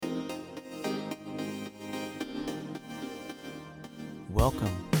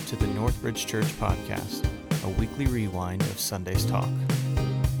Welcome to the Northbridge Church Podcast, a weekly rewind of Sunday's talk.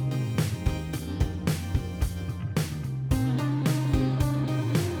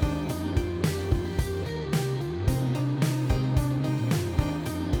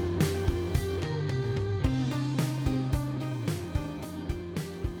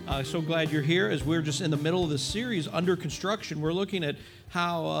 So glad you're here as we're just in the middle of this series under construction. We're looking at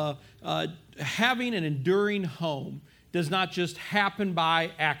how having an enduring home does not just happen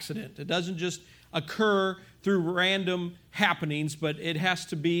by accident. It doesn't just occur through random happenings, but it has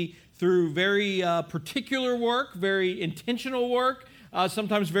to be through very particular work, very intentional work,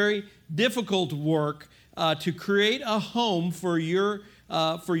 sometimes very difficult work to create a home for your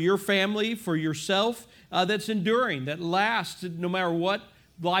family, for yourself, that's enduring, that lasts no matter what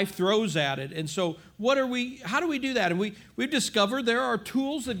life throws at it. And so how do we do that? And we've discovered there are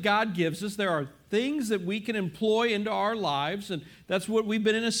tools that God gives us. There are things that we can employ into our lives. And that's what we've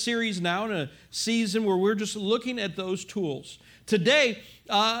been in a series now, in a season where we're just looking at those tools. Today,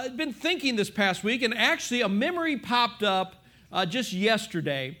 I've been thinking this past week, and actually a memory popped up just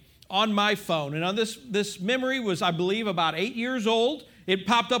yesterday on my phone. And on this memory was, I believe, about 8 years old. It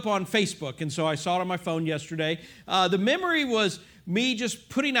popped up on Facebook, and so I saw it on my phone yesterday. The memory was me just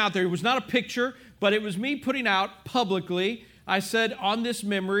putting out there. It was not a picture, but it was me putting out publicly. I said on this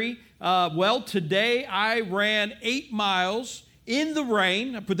memory, today I ran 8 miles in the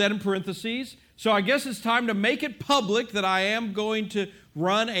rain. I put that in parentheses. So I guess it's time to make it public that I am going to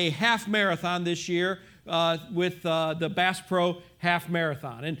run a half marathon this year with the Bass Pro Half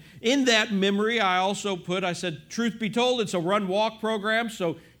Marathon. And in that memory, I said, truth be told, it's a run-walk program,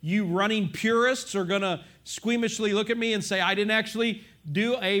 so you running purists are going to squeamishly look at me and say, I didn't actually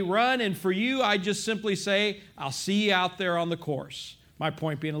do a run, and for you, I just simply say, I'll see you out there on the course. My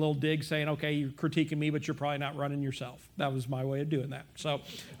point being a little dig, saying, okay, you're critiquing me, but you're probably not running yourself. That was my way of doing that. So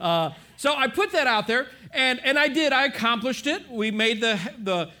I put that out there, and I did. I accomplished it.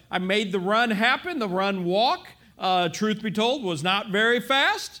 I made the run happen, the run walk. Truth be told, was not very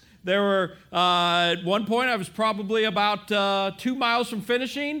fast. There were, at one point, I was probably about 2 miles from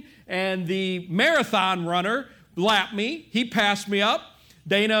finishing, and the marathon runner lapped me. He passed me up.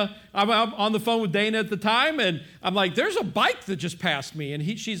 Dana, I'm on the phone with Dana at the time, and I'm like, there's a bike that just passed me.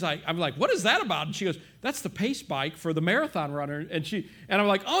 And she's like, I'm like, what is that about? And she goes, that's the pace bike for the marathon runner. And I'm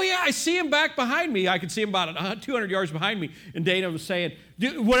like, oh yeah, I see him back behind me. I can see him about 200 yards behind me. And Dana was saying,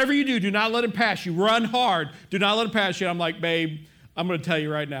 whatever you do not let him pass you. Run hard. Do not let him pass you. And I'm like, babe, I'm going to tell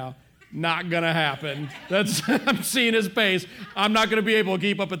you right now, not going to happen. I'm seeing his pace. I'm not going to be able to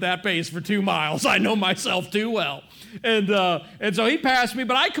keep up at that pace for 2 miles. I know myself too well. And so he passed me,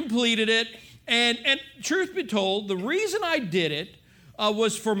 but I completed it. And truth be told, the reason I did it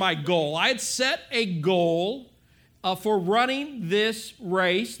was for my goal. I had set a goal for running this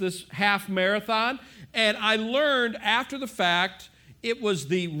race, this half marathon, and I learned after the fact it was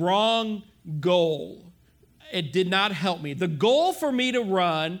the wrong goal. It did not help me. The goal for me to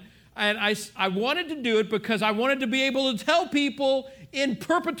run, and I wanted to do it because I wanted to be able to tell people in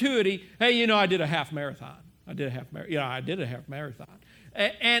perpetuity, hey, I did a half marathon. I did a half marathon.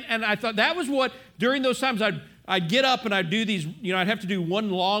 And I thought that was what, during those times, I'd get up and I'd do these, I'd have to do one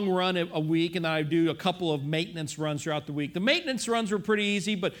long run a week, and then I'd do a couple of maintenance runs throughout the week. The maintenance runs were pretty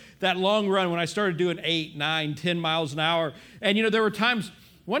easy, but that long run, when I started doing 8, 9, 10 miles an hour, and there were times,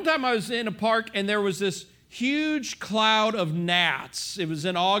 one time I was in a park and there was this huge cloud of gnats. It was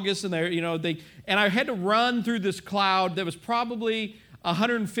in August, and and I had to run through this cloud that was probably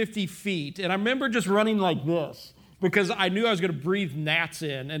 150 feet. And I remember just running like this because I knew I was going to breathe gnats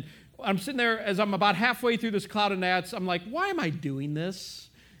in. And I'm sitting there as I'm about halfway through this cloud of gnats. I'm like, why am I doing this?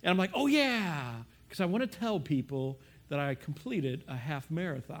 And I'm like, oh yeah, because I want to tell people that I completed a half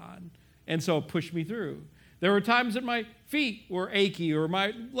marathon. And so it pushed me through. There were times that my feet were achy or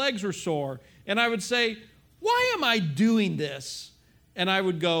my legs were sore. And I would say, why am I doing this? And I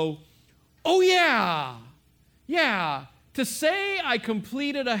would go, oh yeah, to say I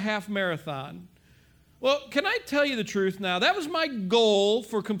completed a half marathon. Well, can I tell you the truth now? That was my goal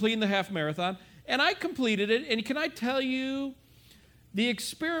for completing the half marathon, and I completed it. And can I tell you, the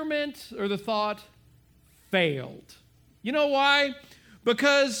experiment or the thought failed. You know why?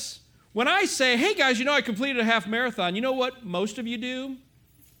 Because when I say, hey guys, I completed a half marathon, you know what most of you do?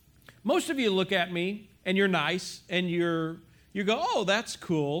 Most of you look at me, and you're nice, and you go, oh, that's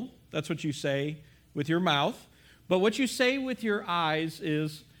cool. That's what you say with your mouth. But what you say with your eyes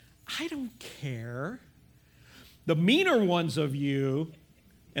is, I don't care. The meaner ones of you,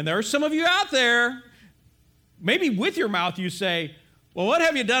 and there are some of you out there, maybe with your mouth you say, well, what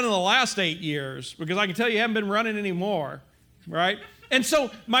have you done in the last 8 years? Because I can tell you haven't been running anymore, right? And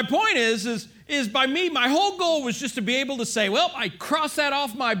so my point is by me, my whole goal was just to be able to say, well, I crossed that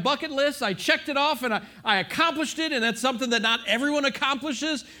off my bucket list. I checked it off and I accomplished it. And that's something that not everyone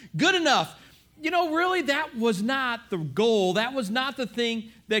accomplishes. Good enough. Really, that was not the goal. That was not the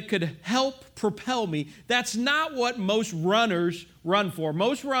thing that could help propel me. That's not what most runners run for.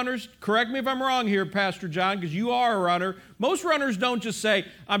 Most runners, correct me if I'm wrong here, Pastor John, because you are a runner. Most runners don't just say,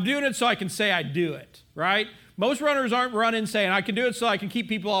 I'm doing it so I can say I do it, right? Most runners aren't running saying, I can do it so I can keep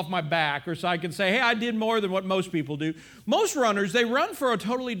people off my back, or so I can say, hey, I did more than what most people do. Most runners, they run for a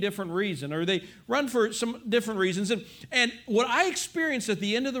totally different reason, or they run for some different reasons. And what I experienced at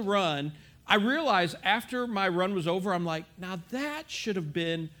the end of the run, I realized after my run was over, I'm like, now that should have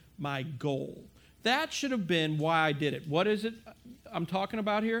been my goal. That should have been why I did it. What is it I'm talking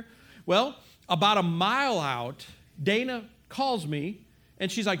about here? Well, about a mile out, Dana calls me,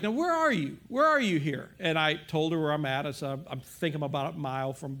 and she's like, now, where are you? Where are you here? And I told her where I'm at. I said, I think I'm about a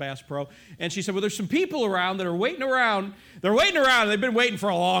mile from Bass Pro. And she said, well, there's some people around that are waiting around. They're waiting around, and they've been waiting for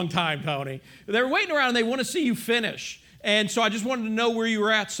a long time, Tony. They're waiting around, and they want to see you finish. And so I just wanted to know where you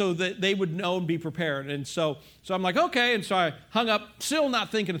were at so that they would know and be prepared. And so I'm like, okay. And so I hung up, still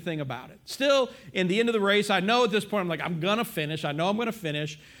not thinking a thing about it. Still, in the end of the race, I know at this point, I'm like, I'm going to finish. I know I'm going to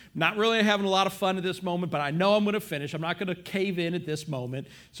finish. Not really having a lot of fun at this moment, but I know I'm going to finish. I'm not going to cave in at this moment.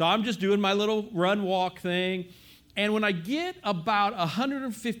 So I'm just doing my little run walk thing. And when I get about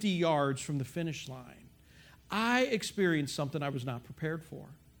 150 yards from the finish line, I experienced something I was not prepared for.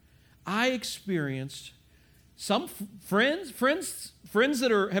 I experienced some friends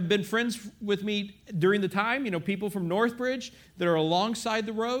that have been friends with me during the time, people from Northbridge that are alongside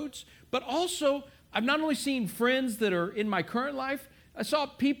the roads, but also I've not only seen friends that are in my current life, I saw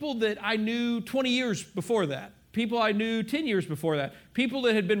people that I knew 20 years before that, people I knew 10 years before that, people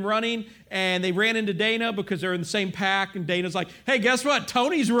that had been running and they ran into Dana because they're in the same pack, and Dana's like, hey, guess what?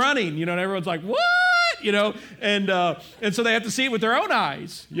 Tony's running, and everyone's like, what? And so they have to see it with their own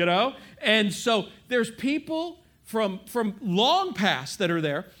eyes, And so there's people from long past that are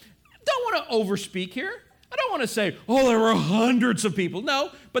there. I don't want to overspeak here. I don't want to say, oh, there were hundreds of people.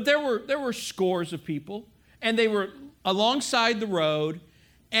 No, but there were scores of people, and they were alongside the road,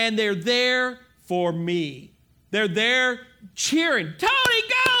 and they're there for me. They're there cheering, Tony,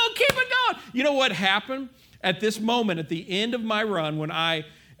 go, keep it going. You know what happened at this moment, at the end of my run, when I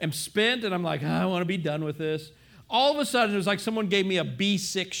am spent and I'm like, I want to be done with this. All of a sudden, it was like someone gave me a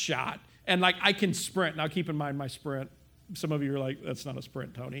B6 shot, and like I can sprint. Now, keep in mind my sprint. Some of you are like, that's not a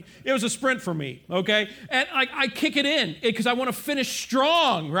sprint, Tony. It was a sprint for me, okay? And I kick it in because I want to finish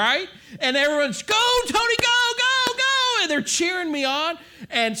strong, right? And everyone's, go, Tony, go, go, go. And they're cheering me on.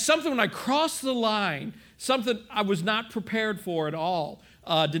 And something when I crossed the line, something I was not prepared for at all,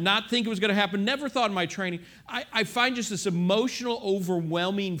 did not think it was going to happen, never thought in my training. I find just this emotional,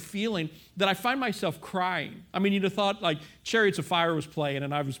 overwhelming feeling that I find myself crying. I mean, you'd have thought like Chariots of Fire was playing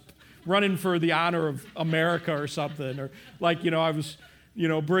and I was running for the honor of America or something, or like, I was,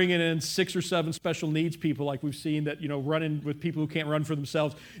 bringing in 6 or 7 special needs people like we've seen that, running with people who can't run for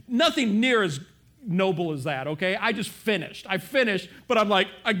themselves. Nothing near as noble as that, okay? I just finished. I finished, but I'm like,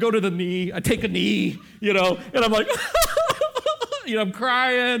 I go to the knee, I take a knee, and I'm like, I'm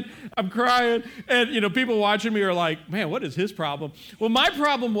crying. And, people watching me are like, man, what is his problem? Well, my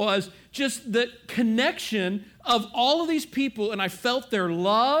problem was just the connection of all of these people, and I felt their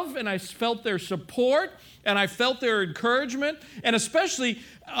love, and I felt their support, and I felt their encouragement, and especially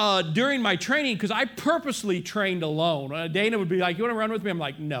during my training, because I purposely trained alone. Dana would be like, you want to run with me? I'm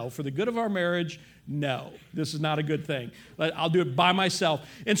like, no, for the good of our marriage, no, this is not a good thing. I'll do it by myself.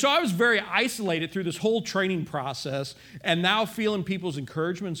 And so I was very isolated through this whole training process, and now feeling people's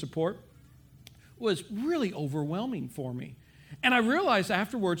encouragement and support was really overwhelming for me. And I realized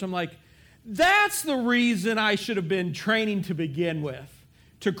afterwards, I'm like, that's the reason I should have been training to begin with,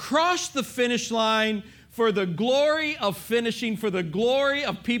 to cross the finish line for the glory of finishing, for the glory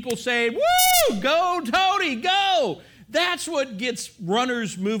of people saying, woo, go Tony, go. That's what gets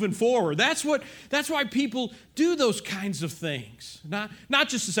runners moving forward. That's why people do those kinds of things. Not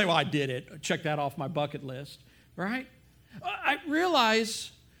just to say, well, I did it, check that off my bucket list, right? I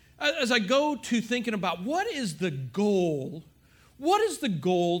realize as I go to thinking about what is the goal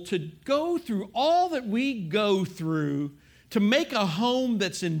to go through all that we go through to make a home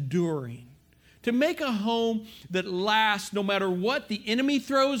that's enduring, to make a home that lasts no matter what the enemy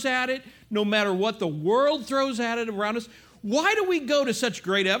throws at it, no matter what the world throws at it around us. Why do we go to such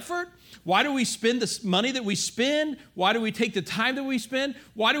great effort? Why do we spend the money that we spend? Why do we take the time that we spend?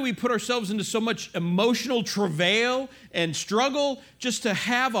 Why do we put ourselves into so much emotional travail and struggle just to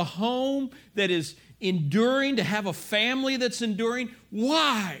have a home that is enduring, to have a family that's enduring.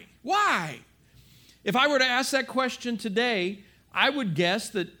 Why? Why? If I were to ask that question today, I would guess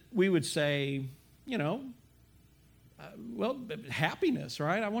that we would say, happiness,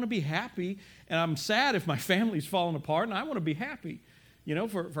 right? I want to be happy, and I'm sad if my family's falling apart, and I want to be happy,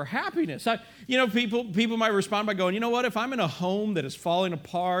 for happiness. People might respond by going, you know what, if I'm in a home that is falling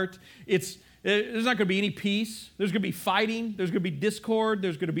apart, there's not going to be any peace. There's going to be fighting. There's going to be discord.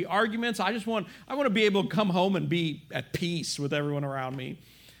 There's going to be arguments. I want to be able to come home and be at peace with everyone around me.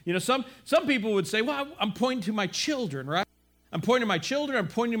 Some people would say, well, I'm pointing to my children, right? I'm pointing to my children, I'm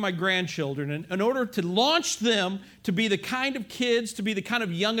pointing to my grandchildren. And in order to launch them to be the kind of kids, to be the kind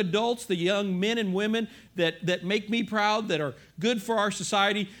of young adults, the young men and women that make me proud, that are good for our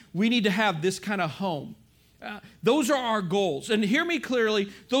society, we need to have this kind of home. Those are our goals. And hear me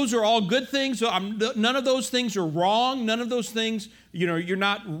clearly, those are all good things. None of those things are wrong. None of those things, you're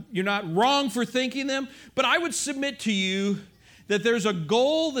not wrong for thinking them. But I would submit to you that there's a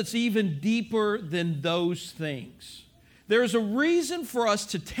goal that's even deeper than those things. There's a reason for us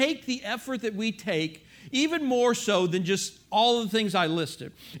to take the effort that we take, even more so than just all of the things I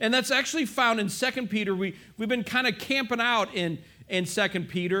listed. And that's actually found in 2 Peter. We've been kind of camping out in 2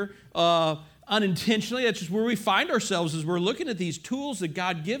 Peter unintentionally. That's just where we find ourselves as we're looking at these tools that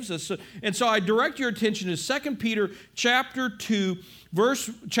God gives us. And so I direct your attention to 2 Peter chapter 2,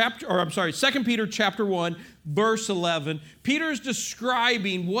 2 Peter chapter 1, verse 11. Peter is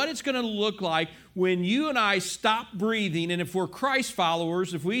describing what it's going to look like when you and I stop breathing, and if we're Christ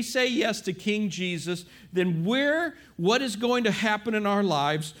followers, if we say yes to King Jesus, then what is going to happen in our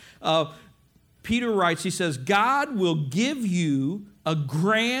lives? Peter writes, he says, God will give you a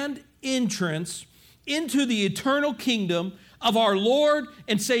grand entrance into the eternal kingdom of our Lord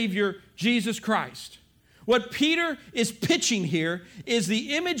and Savior, Jesus Christ. What Peter is pitching here is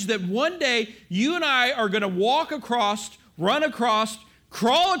the image that one day you and I are going to walk across, run across,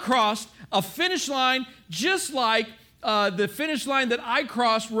 crawl across a finish line just like the finish line that I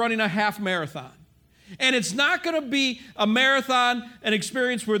crossed running a half marathon. And it's not going to be a marathon, an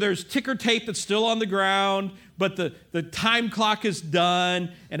experience where there's ticker tape that's still on the ground, but the time clock is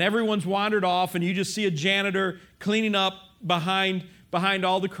done and everyone's wandered off and you just see a janitor cleaning up behind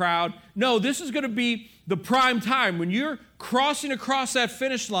all the crowd. No, this is going to be the prime time. When you're crossing across that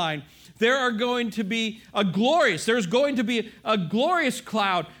finish line, there's going to be a glorious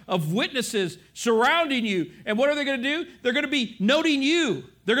cloud of witnesses surrounding you. And what are they going to do? They're going to be noting you.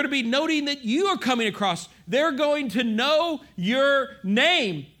 They're going to be noting that you are coming across. They're going to know your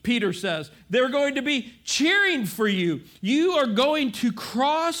name, Peter says. They're going to be cheering for you. You are going to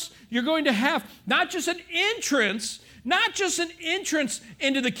cross. You're going to have not just an entrance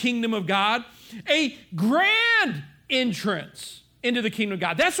into the kingdom of God, a grand entrance into the kingdom of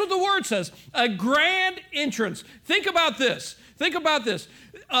God. That's what the word says, a grand entrance. Think about this.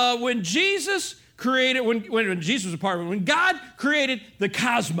 When Jesus created, when Jesus was a part of it, when God created the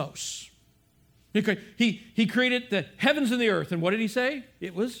cosmos, he created the heavens and the earth. And what did he say?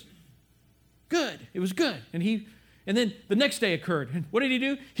 It was good. It was good. And then the next day occurred. And what did he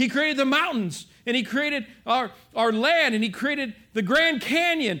do? He created the mountains, and he created our land, and he created the Grand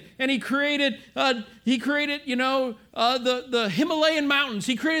Canyon, and he created the Himalayan mountains.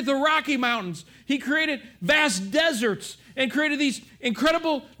 He created the Rocky Mountains. He created vast deserts and created these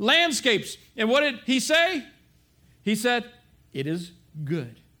incredible landscapes. And what did he say? He said, it is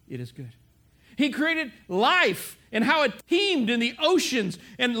good. It is good. He created life and how it teemed in the oceans,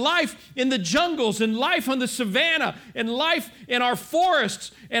 and life in the jungles, and life on the savannah, and life in our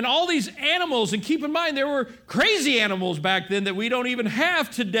forests, and all these animals. And keep in mind, there were crazy animals back then that we don't even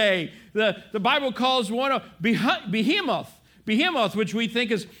have today. The Bible calls one a behemoth, which we think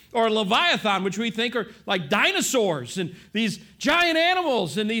is, or Leviathan, which we think are like dinosaurs, and these giant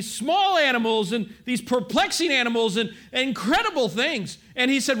animals, and these small animals, and these perplexing animals, and incredible things. And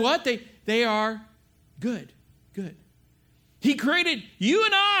he said, what? They are good. Good. He created you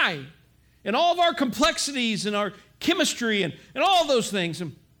and I and all of our complexities and our chemistry and all those things,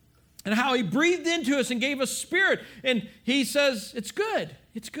 and how he breathed into us and gave us spirit. And he says, it's good.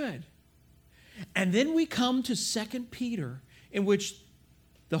 It's good. And then we come to 2 Peter, in which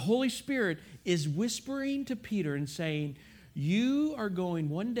the Holy Spirit is whispering to Peter and saying, you're going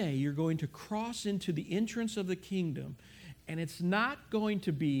to cross into the entrance of the kingdom, and it's not going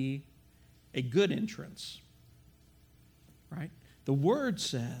to be a good entrance. Right? The word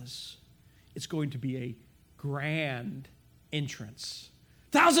says it's going to be a grand entrance.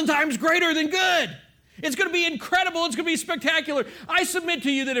 1,000 times greater than good. It's going to be incredible. It's going to be spectacular. I submit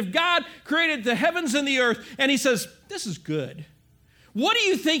to you that if God created the heavens and the earth and he says, this is good, What do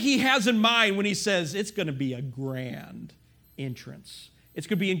you think he has in mind when he says it's going to be a grand entrance? It's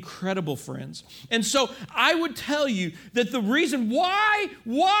going to be incredible, friends. And so I would tell you that the reason why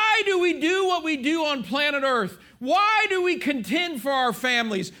do we do what we do on planet Earth? Why do we contend for our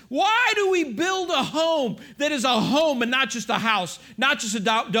families? Why do we build a home that is a home and not just a house, not just a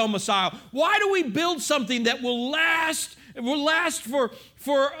domicile? Why do we build something that will last for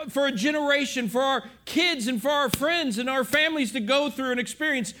a generation, for our kids and for our friends and our families to go through and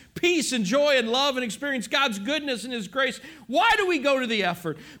experience peace and joy and love and experience God's goodness and His grace? Why do we go to the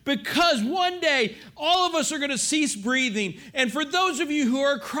effort? Because one day, all of us are going to cease breathing. And for those of you who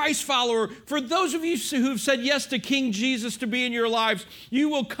are a Christ follower, for those of you who have said yes to King Jesus to be in your lives, you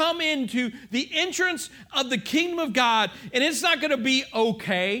will come into the entrance of the kingdom of God, and it's not going to be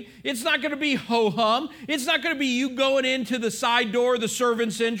okay. It's not going to be ho-hum. It's not going to be you going into the side door, the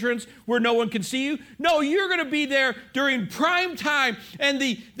servant's entrance, where no one can see you. No, you're going to be there during prime time, and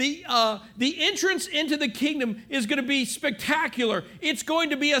the entrance into the kingdom is going to be spectacular. It's going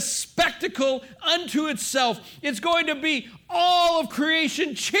to be a spectacle unto itself. It's going to be all of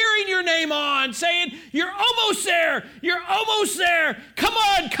creation cheering your name on, saying, you're almost there. You're almost there. Come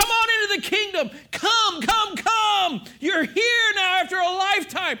on into the kingdom. Come. You're here now after a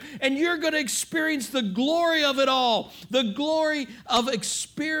lifetime, and you're going to experience the glory of it all, the glory of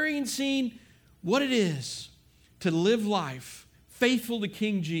experiencing what it is to live life faithful to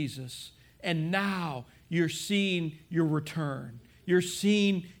King Jesus. And now you're seeing your return. You're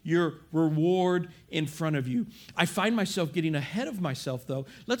seeing your reward in front of you. I find myself getting ahead of myself, though.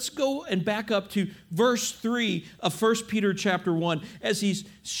 Let's go and back up to verse 3 of 1 Peter chapter 1 as he's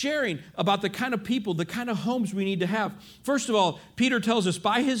sharing about the kind of people, the kind of homes we need to have. First of all, Peter tells us,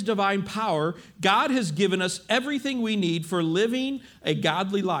 by his divine power, God has given us everything we need for living a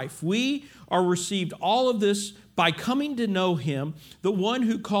godly life. We are received all of this by coming to know him, the one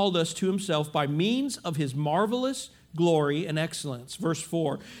who called us to himself by means of his marvelous glory and excellence. Verse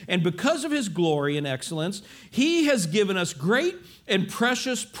 4, and because of his glory and excellence, he has given us great and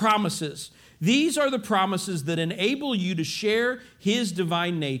precious promises. These are the promises that enable you to share his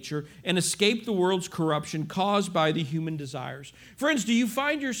divine nature and escape the world's corruption caused by the human desires. Friends, do you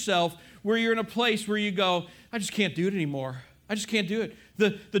find yourself where you're in a place where you go, I just can't do it anymore. I just can't do it.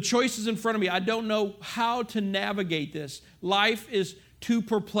 The choices in front of me, I don't know how to navigate this. Life is too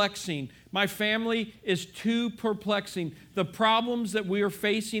perplexing. My family is too perplexing. The problems that we are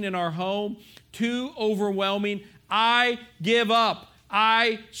facing in our home, too overwhelming. I give up.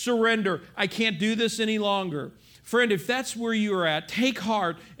 I surrender. I can't do this any longer. Friend, if that's where you are at, take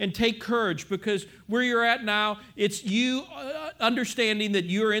heart and take courage, because where you're at now, it's you understanding that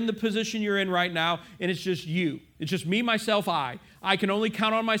you're in the position you're in right now, and it's just you. It's just me, myself, I. I can only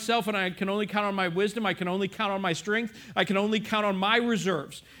count on myself, and I can only count on my wisdom. I can only count on my strength. I can only count on my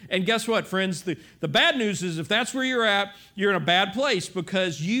reserves. And guess what, friends? The bad news is if that's where you're at, you're in a bad place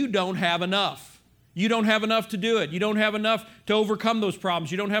because you don't have enough. You don't have enough to do it. You don't have enough to overcome those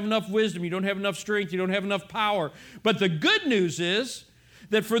problems. You don't have enough wisdom. You don't have enough strength. You don't have enough power. But the good news is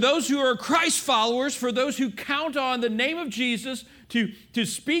that for those who are Christ followers, for those who count on the name of Jesus to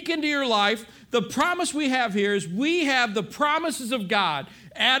speak into your life, the promise we have here is we have the promises of God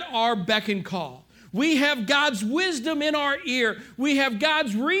at our beck and call. We have God's wisdom in our ear. We have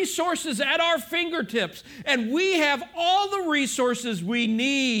God's resources at our fingertips. And we have all the resources we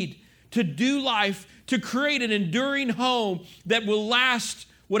need to do life, to create an enduring home that will last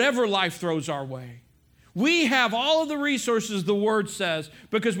whatever life throws our way. We have all of the resources, the Word says,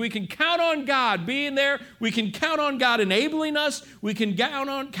 because we can count on God being there. We can count on God enabling us. We can count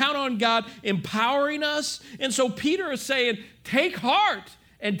on God empowering us. And so Peter is saying, take heart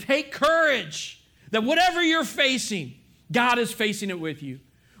and take courage that whatever you're facing, God is facing it with you.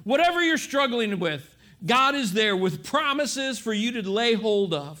 Whatever you're struggling with, God is there with promises for you to lay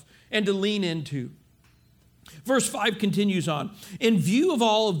hold of and to lean into. Verse 5 continues on. In view of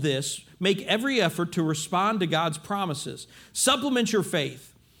all of this, make every effort to respond to God's promises. Supplement your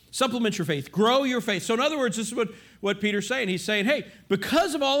faith. Supplement your faith. Grow your faith. So in other words, this is what Peter's saying. He's saying, hey,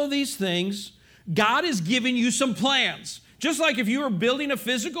 because of all of these things, God is giving you some plans. Just like if you were building a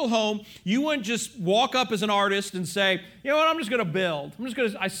physical home, you wouldn't just walk up as an artist and say, you know what, I'm just going to build.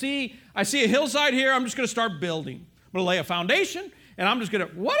 I see a hillside here, I'm just going to start building. I'm going to lay a foundation, and I'm just going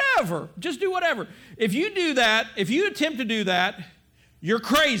to, just do whatever. If you do that, if you attempt to do that, you're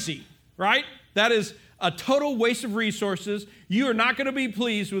crazy, right? That is a total waste of resources. You are not going to be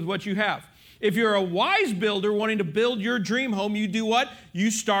pleased with what you have. If you're a wise builder wanting to build your dream home, you do what?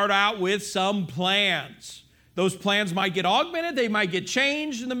 You start out with some plans. Those plans might get augmented. They might get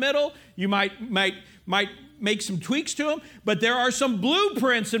changed in the middle. You might make some tweaks to them, but there are some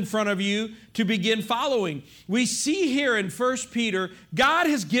blueprints in front of you to begin following. We see here in 1 Peter, God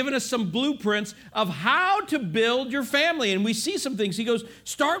has given us some blueprints of how to build your family. And we see some things. He goes,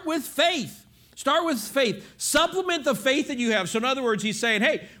 start with faith. Start with faith. Supplement the faith that you have. So in other words, he's saying,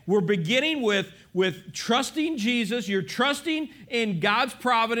 hey, we're beginning with trusting Jesus. You're trusting in God's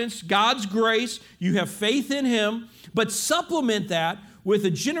providence, God's grace. You have faith in him. But supplement that with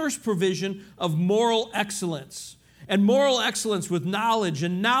a generous provision of moral excellence. And moral excellence with knowledge,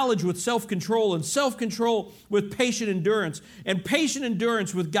 and knowledge with self-control, and self-control with patient endurance, and patient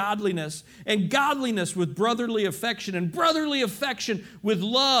endurance with godliness, and godliness with brotherly affection, and brotherly affection with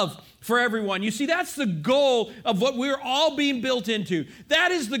love for everyone. You see, that's the goal of what we're all being built into.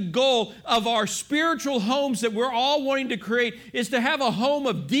 That is the goal of our spiritual homes that we're all wanting to create, is to have a home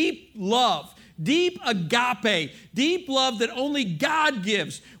of deep love. Deep agape, deep love that only God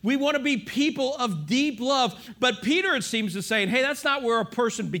gives. We want to be people of deep love. But Peter, it seems, is saying, hey, that's not where a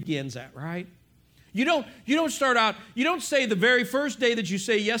person begins at, right? You don't start out, you don't say the very first day that you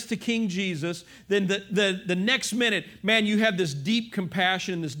say yes to King Jesus, then the next minute, man, you have this deep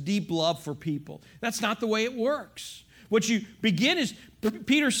compassion and this deep love for people. That's not the way it works. What you begin is,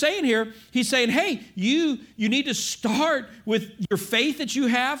 Peter's saying here, he's saying, hey, you need to start with your faith that you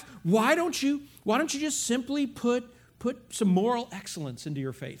have. Why don't you just simply put some moral excellence into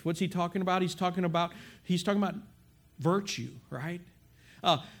your faith? What's he talking about? He's talking about virtue, right?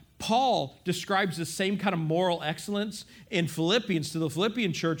 Paul describes the same kind of moral excellence in Philippians to the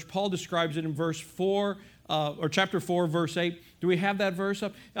Philippian church. Paul describes it in verse 4, or chapter 4, verse 8. Do we have that verse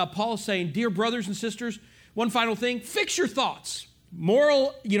up? Paul is saying, dear brothers and sisters, one final thing, fix your thoughts.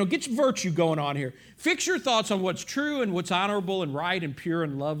 Moral, get your virtue going on here. Fix your thoughts on what's true and what's honorable and right and pure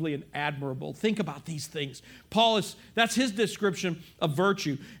and lovely and admirable. Think about these things. That's his description of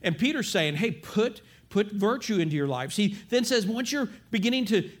virtue. And Peter's saying, hey, put virtue into your lives. He then says, once you're beginning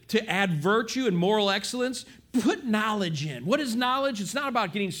to add virtue and moral excellence, put knowledge in. What is knowledge? It's not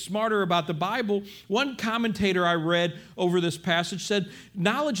about getting smarter about the Bible. One commentator I read over this passage said,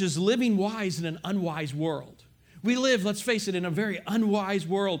 knowledge is living wise in an unwise world. We live, let's face it, in a very unwise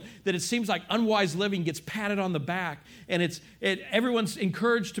world that it seems like unwise living gets patted on the back, and everyone's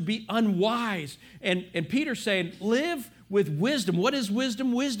encouraged to be unwise. And Peter's saying, live with wisdom. What is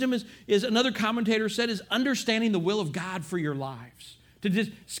wisdom? Wisdom is another commentator said, is understanding the will of God for your lives. To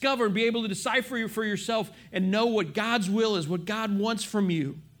discover and be able to decipher for yourself and know what God's will is, what God wants from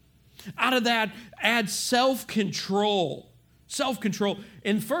you. Out of that, add self-control. Self-control.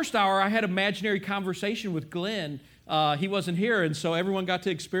 In the first hour, I had an imaginary conversation with Glenn. He wasn't here, and so everyone got to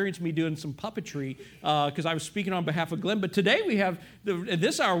experience me doing some puppetry because I was speaking on behalf of Glenn. But today at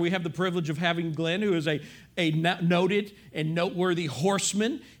this hour, we have the privilege of having Glenn, who is a noted and noteworthy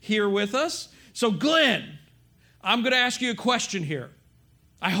horseman, here with us. So Glenn, I'm going to ask you a question here.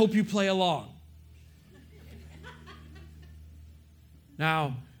 I hope you play along.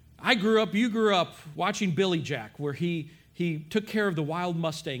 Now, you grew up watching Billy Jack, where he took care of the wild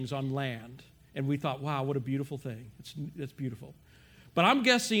Mustangs on land. And we thought, wow, what a beautiful thing. It's beautiful. But I'm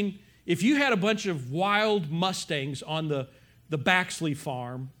guessing if you had a bunch of wild Mustangs on the Baxley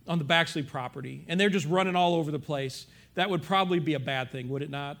farm, on the Baxley property, and they're just running all over the place, that would probably be a bad thing, would it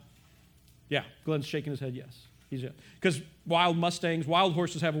not? Yeah, Glenn's shaking his head yes. Because wild Mustangs, wild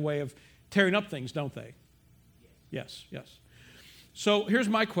horses have a way of tearing up things, don't they? Yes. So here's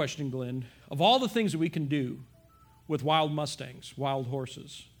my question, Glenn. Of all the things that we can do with wild Mustangs, wild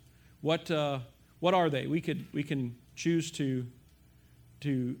horses, what are they? We can choose to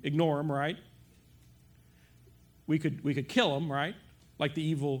ignore them, right? We could kill them, right? Like the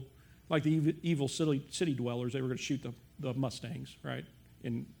evil city dwellers, they were going to shoot the Mustangs, right?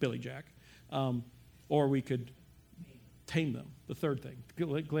 In Billy Jack, or we could tame them. The third thing.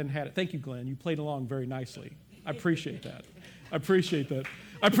 Glenn had it. Thank you, Glenn. You played along very nicely. I appreciate that. I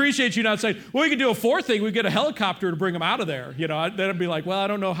appreciate you not saying, well, we could do a fourth thing. We get a helicopter to bring them out of there. Then I'd be like, well, I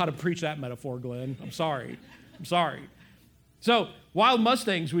don't know how to preach that metaphor, Glenn. I'm sorry. So wild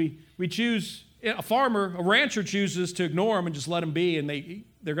Mustangs, we choose, a farmer, a rancher chooses to ignore them and just let them be, and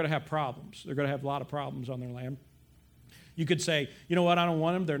they're going to have problems. They're going to have a lot of problems on their land. You could say, you know what, I don't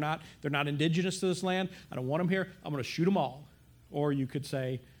want them. They're not indigenous to this land. I don't want them here. I'm going to shoot them all. Or you could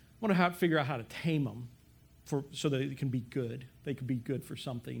say, I want to figure out how to tame them so that they can be good. They could be good for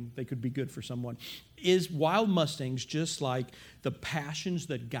something. They could be good for someone. Is wild Mustangs just like the passions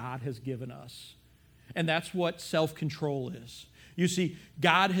that God has given us? And that's what self-control is. You see,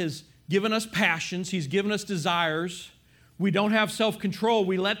 God has given us passions. He's given us desires. We don't have self-control.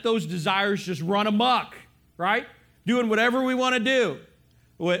 We let those desires just run amok, right? Doing whatever we want to do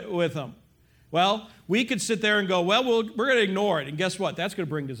with them. Well, we could sit there and go, well, we're going to ignore it. And guess what? That's going to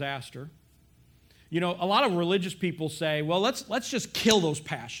bring disaster. You know, a lot of religious people say, well, let's just kill those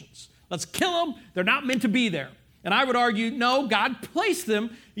passions. Let's kill them. They're not meant to be there. And I would argue, no, God placed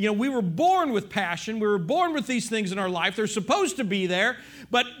them. You know, we were born with passion. We were born with these things in our life. They're supposed to be there,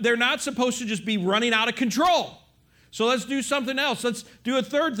 but they're not supposed to just be running out of control. So let's do something else. Let's do a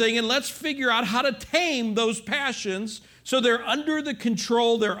third thing, and let's figure out how to tame those passions so they're under the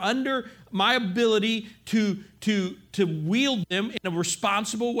control, they're under my ability to wield them in a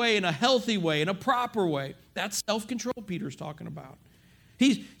responsible way, in a healthy way, in a proper way. That's self-control Peter's talking about.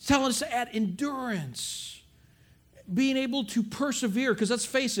 He's telling us to add endurance. Being able to persevere, because let's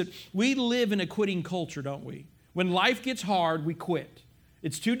face it, we live in a quitting culture, don't we? When life gets hard, we quit.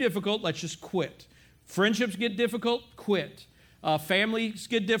 It's too difficult, let's just quit. Friendships get difficult, quit. Families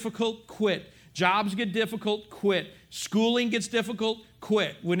get difficult, quit. Jobs get difficult, quit. Schooling gets difficult,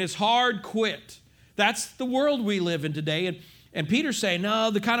 quit. When it's hard, quit. That's the world we live in today. And Peter's saying, no,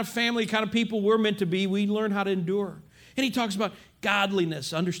 the kind of family, kind of people we're meant to be, we learn how to endure. And he talks about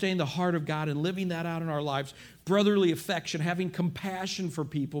godliness, understanding the heart of God and living that out in our lives. Brotherly affection, having compassion for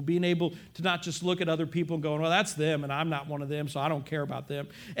people, being able to not just look at other people and going, well, that's them, and I'm not one of them, so I don't care about them.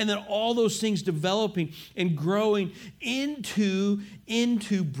 And then all those things developing and growing into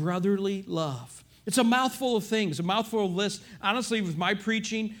brotherly love. It's a mouthful of things, a mouthful of lists. Honestly, with my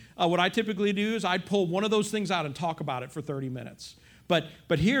preaching, what I typically do is I'd pull one of those things out and talk about it for 30 minutes. But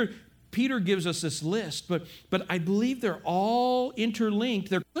here, Peter gives us this list, but I believe they're all interlinked.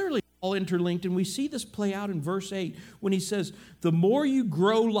 They're clearly all interlinked, and we see this play out in verse 8 when he says, the more you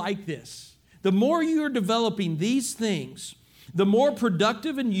grow like this, the more you are developing these things, the more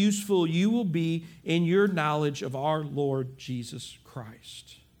productive and useful you will be in your knowledge of our Lord Jesus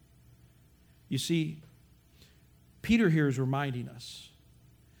Christ. You see, Peter here is reminding us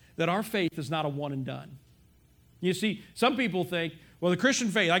that our faith is not a one and done. You see, some people think, well, the Christian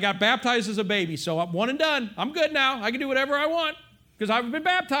faith, I got baptized as a baby, so I'm one and done. I'm good now. I can do whatever I want because I've been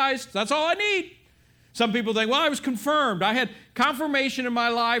baptized. That's all I need. Some people think, well, I was confirmed. I had confirmation in my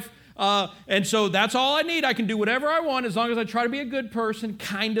life, and so that's all I need. I can do whatever I want as long as I try to be a good person,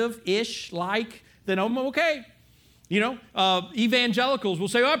 kind of-ish, then I'm okay. You know, evangelicals will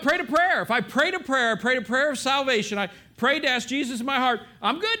say, well, I prayed a prayer. If I prayed a prayer of salvation. I prayed to ask Jesus in my heart.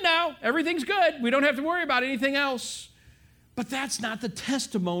 I'm good now. Everything's good. We don't have to worry about anything else. But that's not the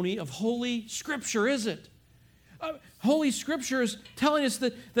testimony of Holy Scripture, is it? Holy Scripture is telling us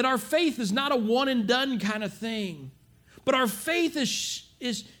that our faith is not a one-and-done kind of thing. But our faith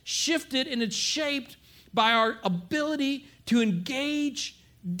is shifted and it's shaped by our ability to engage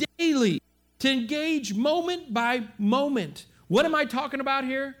daily, to engage moment by moment. What am I talking about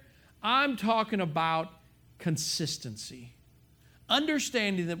here? I'm talking about consistency.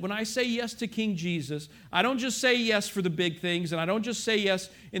 Understanding that when I say yes to King Jesus, I don't just say yes for the big things, and I don't just say yes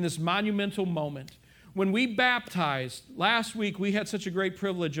in this monumental moment. When we baptized, last week we had such a great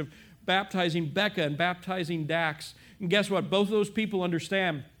privilege of baptizing Becca and baptizing Dax. And guess what? Both of those people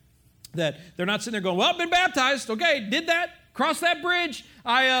understand that they're not sitting there going, well, I've been baptized. Okay, did that. Crossed that bridge.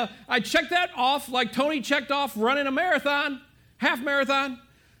 I checked that off like Tony checked off running a marathon, half marathon.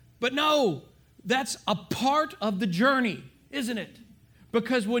 But no, that's a part of the journey, isn't it?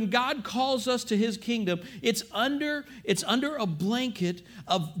 Because when God calls us to His kingdom, it's under a blanket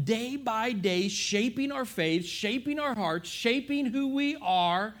of day by day shaping our faith, shaping our hearts, shaping who we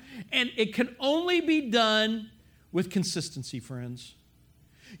are, and it can only be done with consistency, friends.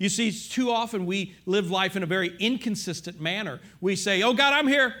 You see, too often we live life in a very inconsistent manner. We say, oh God, I'm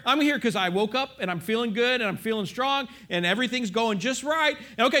here because I woke up and I'm feeling good and I'm feeling strong and everything's going just right.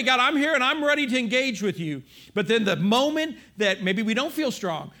 And okay, God, I'm here and I'm ready to engage with you. But then the moment that maybe we don't feel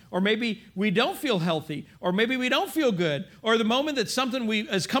strong, or maybe we don't feel healthy, or maybe we don't feel good, or the moment that something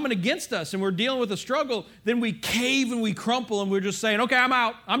is coming against us and we're dealing with a struggle, then we cave and we crumple and we're just saying, okay, I'm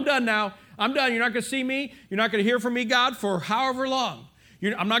out. I'm done now. I'm done. You're not going to see me. You're not going to hear from me, God, for however long.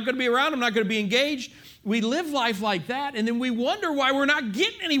 I'm not going to be around. I'm not going to be engaged. We live life like that, and then we wonder why we're not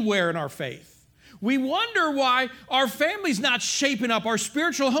getting anywhere in our faith. We wonder why our family's not shaping up. Our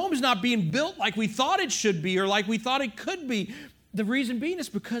spiritual home is not being built like we thought it should be or like we thought it could be. The reason being is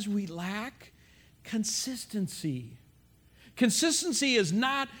because we lack consistency. Consistency is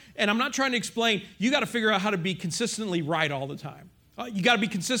not, and I'm not trying to explain, you got to figure out how to be consistently right all the time. You got to be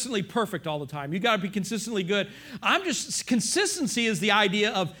consistently perfect all the time. You got to be consistently good. Consistency is the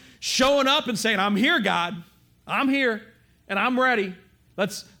idea of showing up and saying, I'm here, God. I'm here, and I'm ready.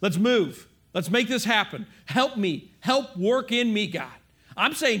 Let's move. Let's make this happen. Help me. Help work in me, God.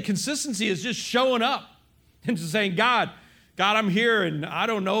 I'm saying consistency is just showing up and just saying, God, God, I'm here, and I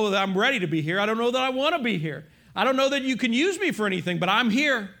don't know that I'm ready to be here. I don't know that I want to be here. I don't know that you can use me for anything, but I'm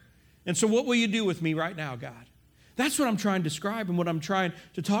here. And so what will you do with me right now, God? That's what I'm trying to describe, and what I'm trying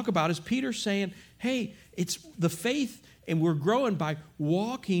to talk about is Peter saying, hey, it's the faith, and we're growing by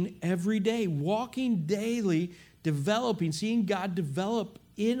walking every day, walking daily, developing, seeing God develop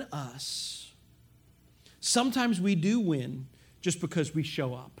in us. Sometimes we do win just because we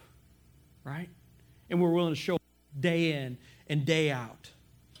show up, right? And we're willing to show up day in and day out.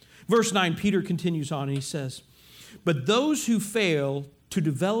 Verse 9, Peter continues on and he says, but those who fail to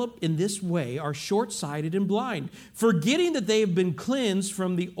develop in this way are short-sighted and blind, forgetting that they have been cleansed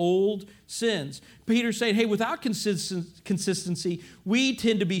from the old sins. Peter's saying, hey, without consistency, we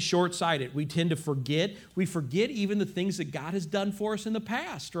tend to be short-sighted. We tend to forget. We forget even the things that God has done for us in the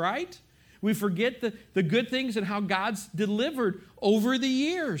past, right? We forget the good things and how God's delivered over the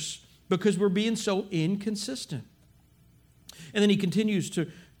years because we're being so inconsistent. And then he continues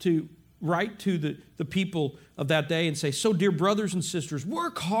to write to the people of that day and say, so dear brothers and sisters,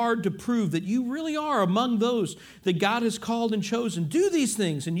 work hard to prove that you really are among those that God has called and chosen. Do these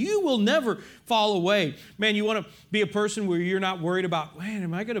things and you will never fall away. Man, you want to be a person where you're not worried about, man,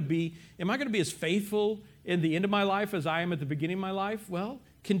 am I going to be as faithful in the end of my life as I am at the beginning of my life? Well,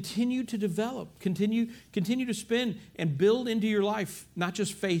 continue to develop, continue to spin and build into your life, not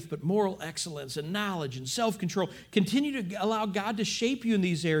just faith, but moral excellence and knowledge and self-control. Continue to allow God to shape you in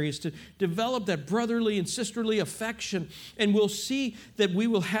these areas, to develop that brotherly and sisterly affection. And we'll see that we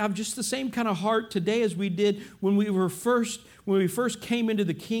will have just the same kind of heart today as we did when we first came into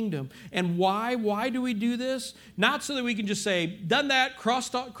the kingdom. And why? Why do we do this? Not so that we can just say, done that, cross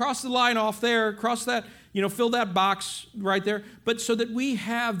the line off there, cross that, fill that box right there, but so that we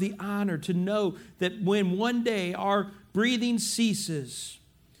have the honor to know that when one day our breathing ceases,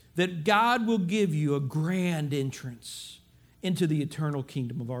 that God will give you a grand entrance into the eternal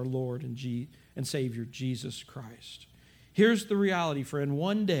kingdom of our Lord and Savior, Jesus Christ. Here's the reality, friend.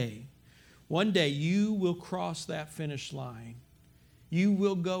 One day you will cross that finish line. You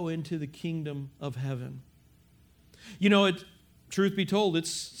will go into the kingdom of heaven. Truth be told,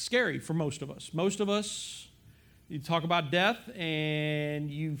 it's scary for most of us. Most of us, you talk about death and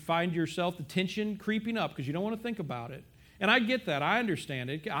you find yourself the tension creeping up because you don't want to think about it. And I get that. I understand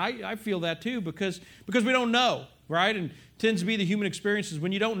it. I feel that too because we don't know, right? And it tends to be the human experiences.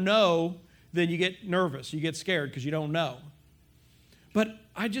 When you don't know, then you get nervous. You get scared because you don't know. But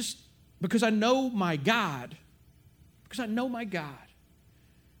because I know my God,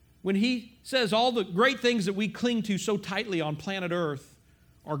 when he says all the great things that we cling to so tightly on planet Earth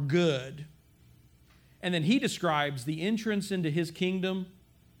are good, and then he describes the entrance into his kingdom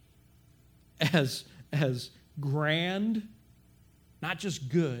as grand, not just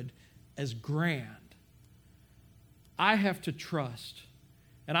good, as grand, I have to trust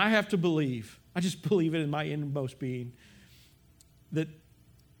and I have to believe, I just believe it in my inmost being, that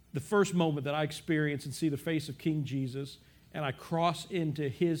the first moment that I experience and see the face of King Jesus and I cross into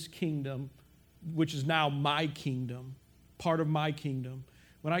his kingdom, which is now my kingdom, part of my kingdom,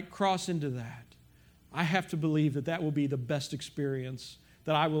 when I cross into that, I have to believe that that will be the best experience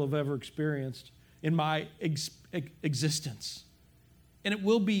that I will have ever experienced in my existence. And it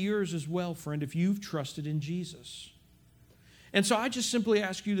will be yours as well, friend, if you've trusted in Jesus. And so I just simply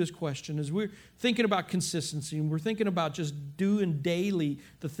ask you this question as we're thinking about consistency and we're thinking about just doing daily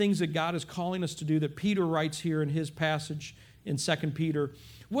the things that God is calling us to do that Peter writes here in his passage in 2 Peter.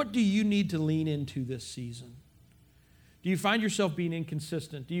 What do you need to lean into this season? Do you find yourself being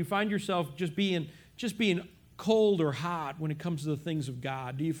inconsistent? Do you find yourself just being cold or hot when it comes to the things of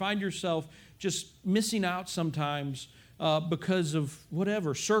God? Do you find yourself just missing out sometimes because of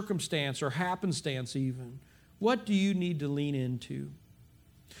whatever, circumstance or happenstance even? What do you need to lean into?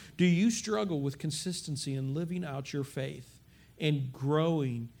 Do you struggle with consistency in living out your faith and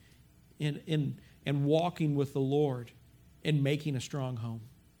growing and walking with the Lord and making a strong home?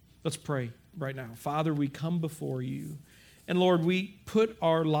 Let's pray right now. Father, we come before you. And Lord, we put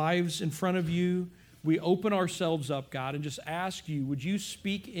our lives in front of you. We open ourselves up, God, and just ask you, would you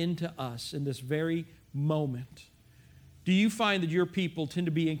speak into us in this very moment? Do you find that your people tend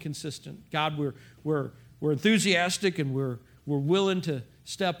to be inconsistent? God, we're enthusiastic and we're willing to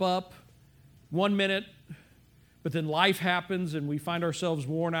step up 1 minute, but then life happens and we find ourselves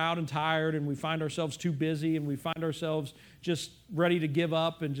worn out and tired and we find ourselves too busy and we find ourselves just ready to give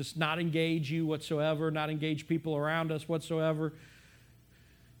up and just not engage you whatsoever, not engage people around us whatsoever.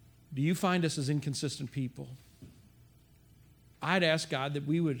 Do you find us as inconsistent people? I'd ask God that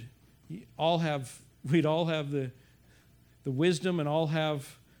we'd all have the wisdom and all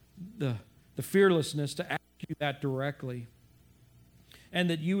have the fearlessness to ask you that directly. and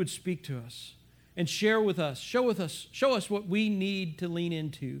that you would speak to us and show us what we need to lean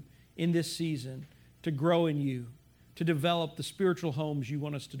into in this season to grow in you, to develop the spiritual homes you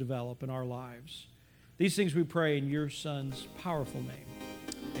want us to develop in our lives. These things we pray in your Son's powerful name.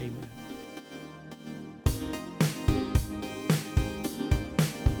 Amen.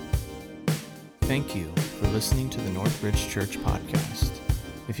 Thank you for listening to the Northbridge Church podcast.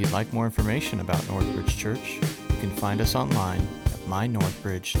 If you'd like more information about Northbridge Church, you can find us online at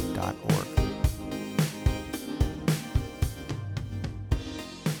mynorthbridge.org.